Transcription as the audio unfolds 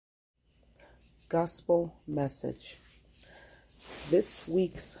Gospel message. This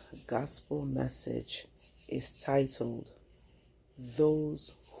week's gospel message is titled,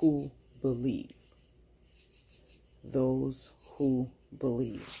 Those Who Believe. Those Who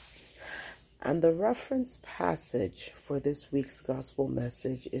Believe. And the reference passage for this week's gospel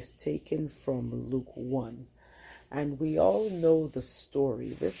message is taken from Luke 1. And we all know the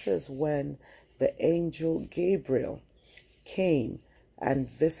story. This is when the angel Gabriel came and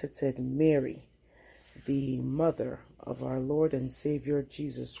visited Mary, the mother of our Lord and Savior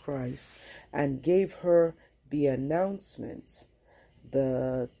Jesus Christ, and gave her the announcement,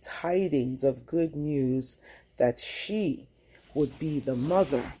 the tidings of good news that she would be the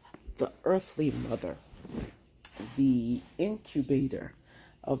mother, the earthly mother, the incubator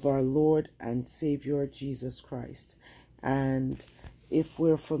of our Lord and Savior Jesus Christ. And if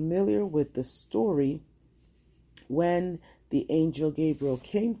we're familiar with the story, when the angel Gabriel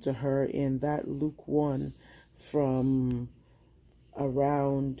came to her in that Luke 1 from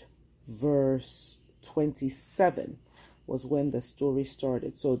around verse 27 was when the story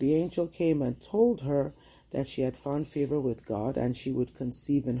started. So the angel came and told her that she had found favor with God and she would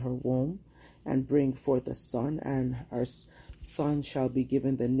conceive in her womb and bring forth a son, and her son shall be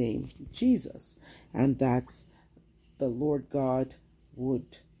given the name Jesus, and that the Lord God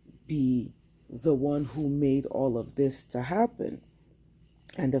would be the one who made all of this to happen.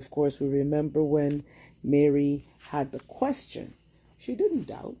 And of course, we remember when Mary had the question. She didn't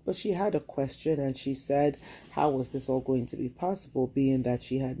doubt, but she had a question, and she said, how was this all going to be possible, being that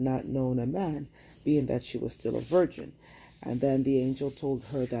she had not known a man, being that she was still a virgin? And then the angel told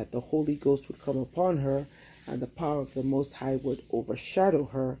her that the Holy Ghost would come upon her, and the power of the Most High would overshadow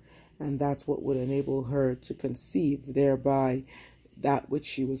her, and that's what would enable her to conceive, thereby that which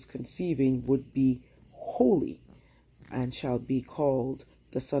she was conceiving would be holy and shall be called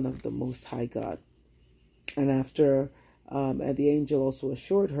the Son of the Most High God. And and the angel also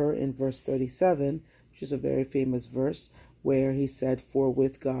assured her in verse 37, which is a very famous verse, where he said, for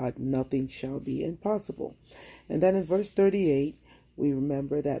with God nothing shall be impossible. And then in verse 38, we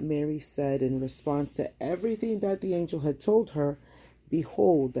remember that Mary said in response to everything that the angel had told her,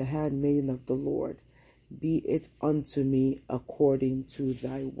 behold, the handmaiden of the Lord, be it unto me according to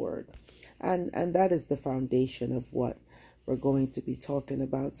thy word. And that is the foundation of what we're going to be talking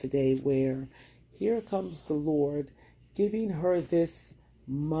about today, where here comes the Lord giving her this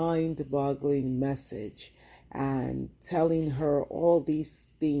mind-boggling message and telling her all these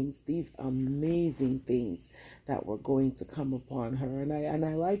things, these amazing things that were going to come upon her. And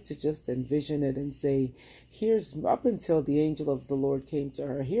I like to just envision it and say, here's, up until the angel of the Lord came to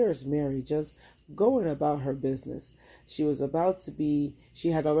her, here's Mary just going about her business. She was about to be,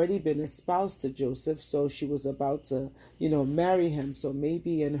 she had already been espoused to Joseph, so she was about to, marry him. So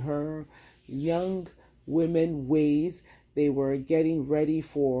maybe in her young women ways, they were getting ready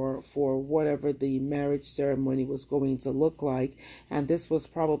for whatever the marriage ceremony was going to look like. And this was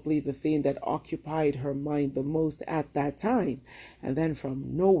probably the thing that occupied her mind the most at that time. And then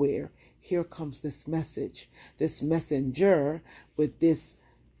from nowhere, here comes this message, this messenger with this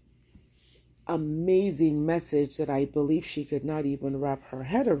amazing message that I believe she could not even wrap her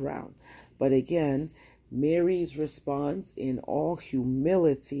head around. But again, Mary's response in all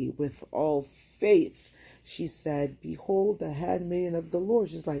humility, with all faith, she said, behold, the handmaiden of the Lord.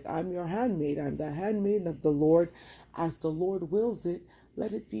 She's like, I'm your handmaid. I'm the handmaiden of the Lord. As the Lord wills it,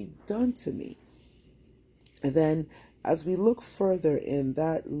 let it be done to me. And then as we look further in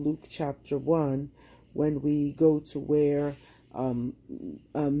that Luke chapter 1, when we go to where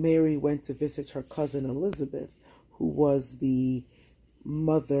Mary went to visit her cousin Elizabeth, who was the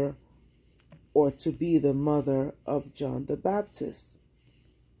mother, or to be the mother of John the Baptist.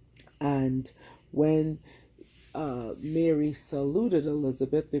 And when Mary saluted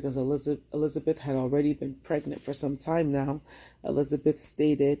Elizabeth, because Elizabeth had already been pregnant for some time now, Elizabeth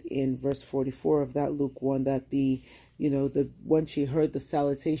stated in verse 44 of that Luke 1 that when she heard the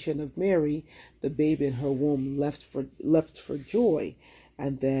salutation of Mary, the babe in her womb leapt for joy.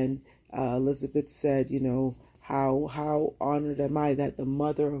 And then Elizabeth said, how honored am I that the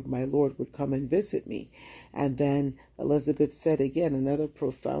mother of my Lord would come and visit me. And then Elizabeth said again, another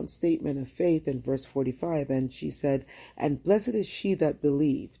profound statement of faith in verse 45. And she said, and blessed is she that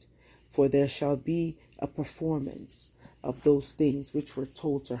believed, for there shall be a performance of those things which were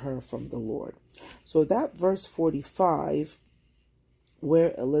told to her from the Lord. So that verse 45,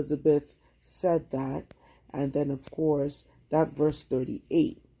 where Elizabeth said that, and then of course that verse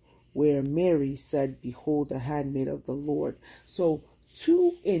 38, where Mary said, behold, the handmaid of the Lord. So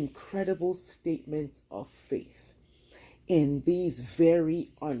two incredible statements of faith in these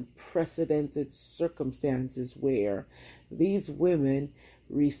very unprecedented circumstances where these women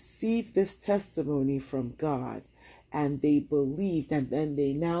received this testimony from God and they believed, and then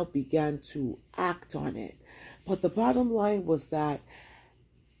they now began to act on it. But the bottom line was that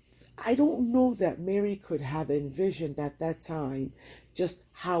I don't know that Mary could have envisioned at that time just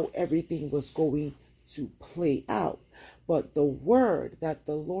how everything was going to play out. But the word that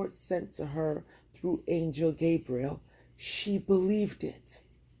the Lord sent to her through Angel Gabriel, she believed it.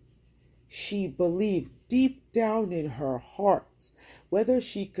 She believed deep down in her heart, whether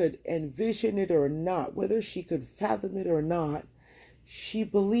she could envision it or not, whether she could fathom it or not, she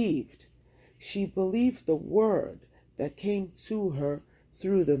believed. She believed the word that came to her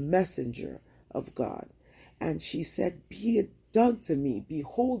through the messenger of God. And she said, "Be it done to me.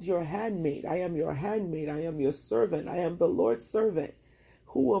 Behold your handmaid. I am your handmaid. I am your servant. I am the Lord's servant.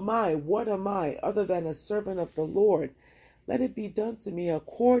 Who am I? What am I other than a servant of the Lord? Let it be done to me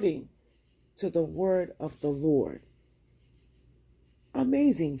according to the word of the Lord."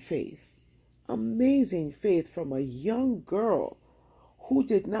 Amazing faith. Amazing faith from a young girl who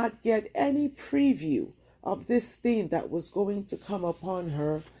did not get any preview of this thing that was going to come upon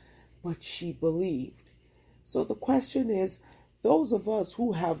her, but she believed. So the question is, those of us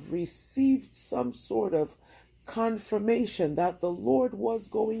who have received some sort of confirmation that the Lord was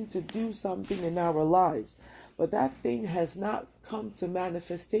going to do something in our lives, but that thing has not come to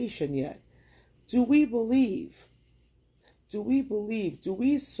manifestation yet, do we believe? Do we believe? Do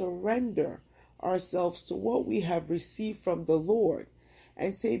we surrender ourselves to what we have received from the Lord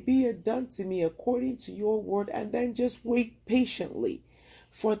and say, "Be it done to me according to your word," and then just wait patiently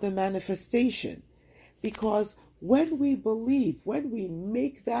for the manifestation? Because when we believe, when we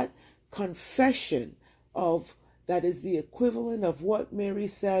make that confession of that is the equivalent of what Mary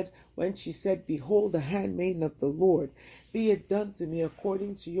said when she said, "Behold, the handmaiden of the Lord, be it done to me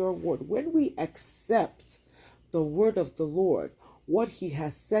according to your word." When we accept the word of the Lord, what he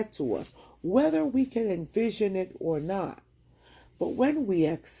has said to us, whether we can envision it or not, but when we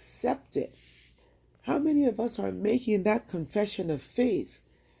accept it, how many of us are making that confession of faith?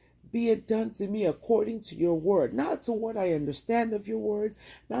 Be it done to me according to your word. Not to what I understand of your word,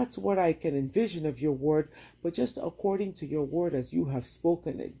 not to what I can envision of your word, but just according to your word as you have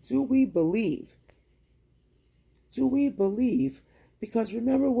spoken it. Do we believe? Do we believe? Because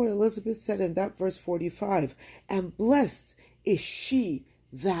remember what Elizabeth said in that verse 45, "And blessed is she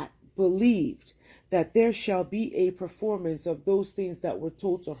that believed, that there shall be a performance of those things that were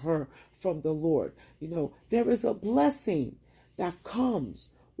told to her from the Lord." There is a blessing that comes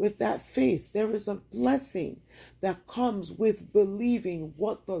with that faith. There is a blessing that comes with believing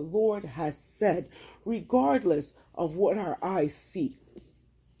what the Lord has said, regardless of what our eyes see.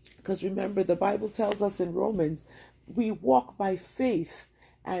 Because remember, the Bible tells us in Romans, we walk by faith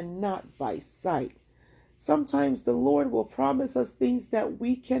and not by sight. Sometimes the Lord will promise us things that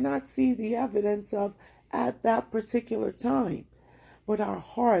we cannot see the evidence of at that particular time. But our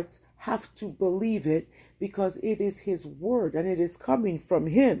hearts have to believe it because it is his word and it is coming from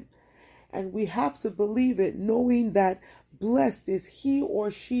him. And we have to believe it knowing that blessed is he or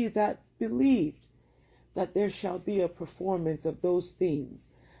she that believed, that there shall be a performance of those things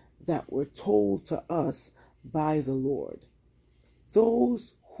that were told to us by the Lord.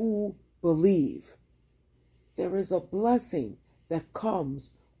 Those who believe. There is a blessing that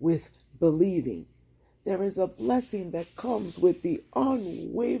comes with believing. There is a blessing that comes with the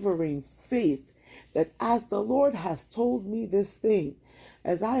unwavering faith that as the Lord has told me this thing,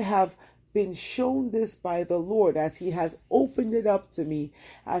 as I have been shown this by the Lord, as he has opened it up to me,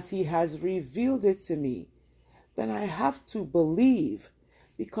 as he has revealed it to me, then I have to believe,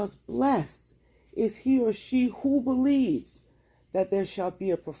 because blessed is he or she who believes that there shall be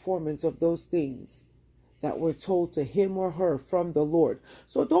a performance of those things that were told to him or her from the Lord.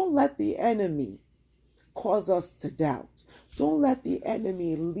 So don't let the enemy cause us to doubt. Don't let the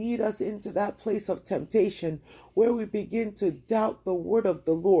enemy lead us into that place of temptation where we begin to doubt the word of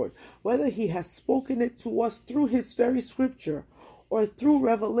the Lord, whether he has spoken it to us through his very scripture or through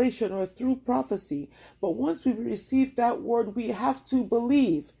revelation or through prophecy. But once we receive that word, we have to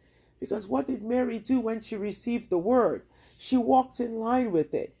believe. Because what did Mary do when she received the word? She walked in line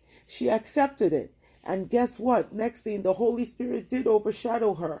with it. She accepted it. And guess what? Next thing, the Holy Spirit did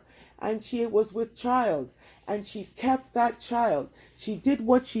overshadow her. And she was with child. And she kept that child. She did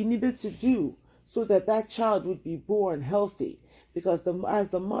what she needed to do so that that child would be born healthy. Because as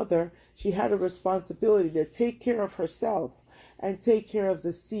the mother, she had a responsibility to take care of herself and take care of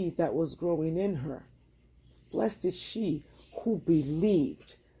the seed that was growing in her. Blessed is she who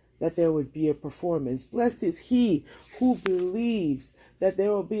believed that there would be a performance. Blessed is he who believes that there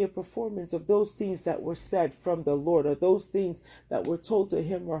will be a performance of those things that were said from the Lord, or those things that were told to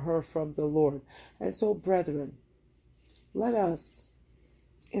him or her from the Lord. And so, brethren, let us,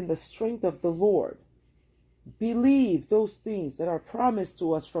 in the strength of the Lord, believe those things that are promised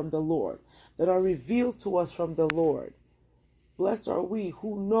to us from the Lord, that are revealed to us from the Lord. Blessed are we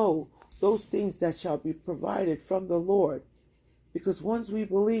who know those things that shall be provided from the Lord, because once we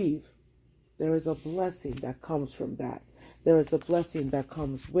believe, there is a blessing that comes from that. There is a blessing that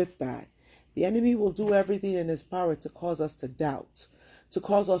comes with that. The enemy will do everything in his power to cause us to doubt, to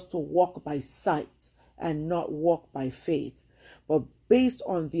cause us to walk by sight and not walk by faith. But based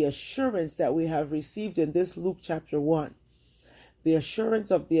on the assurance that we have received in this Luke chapter 1, the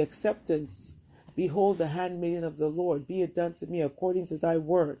assurance of the acceptance, behold the handmaiden of the Lord, be it done to me according to thy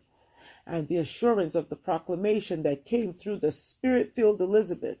word, and the assurance of the proclamation that came through the Spirit-filled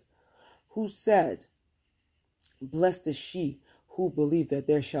Elizabeth, who said, blessed is she who believed that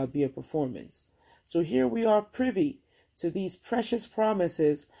there shall be a performance. So here we are privy to these precious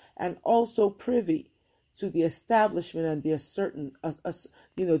promises, and also privy to the establishment and the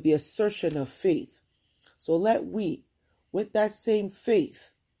assertion of faith. So let we, with that same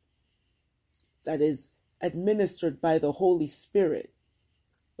faith that is administered by the Holy Spirit,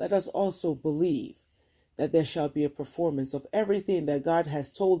 let us also believe that there shall be a performance of everything that God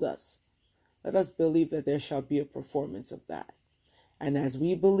has told us. Let us believe that there shall be a performance of that. And as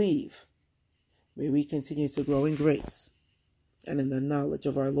we believe, may we continue to grow in grace and in the knowledge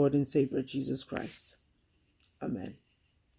of our Lord and Savior, Jesus Christ. Amen.